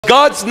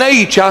God's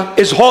nature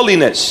is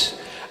holiness,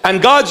 and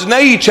God's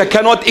nature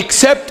cannot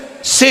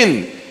accept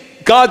sin.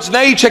 God's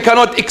nature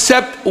cannot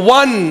accept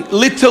one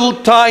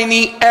little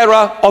tiny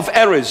error of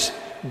errors.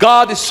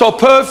 God is so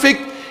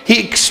perfect,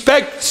 He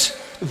expects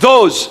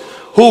those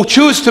who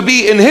choose to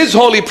be in His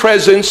holy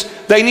presence,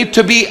 they need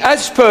to be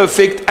as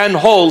perfect and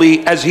holy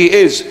as He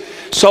is.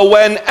 So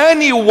when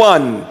any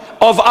one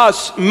of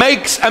us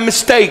makes a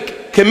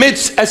mistake,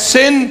 commits a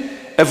sin,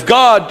 if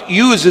God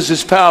uses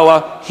His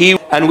power,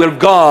 and we're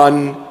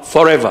gone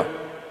forever.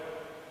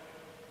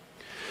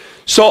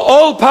 So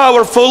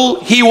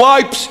all-powerful, He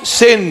wipes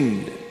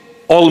sin,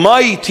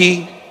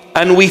 almighty,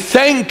 and we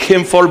thank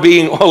Him for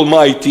being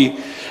almighty.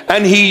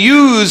 And He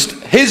used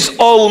His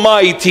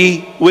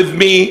almighty with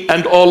me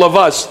and all of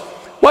us.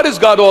 What does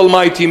God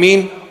Almighty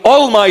mean?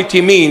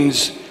 Almighty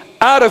means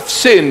out of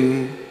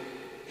sin,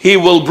 He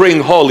will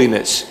bring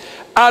holiness.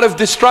 Out of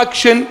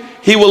destruction,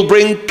 He will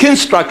bring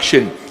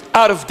construction.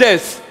 Out of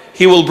death,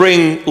 He will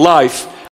bring life.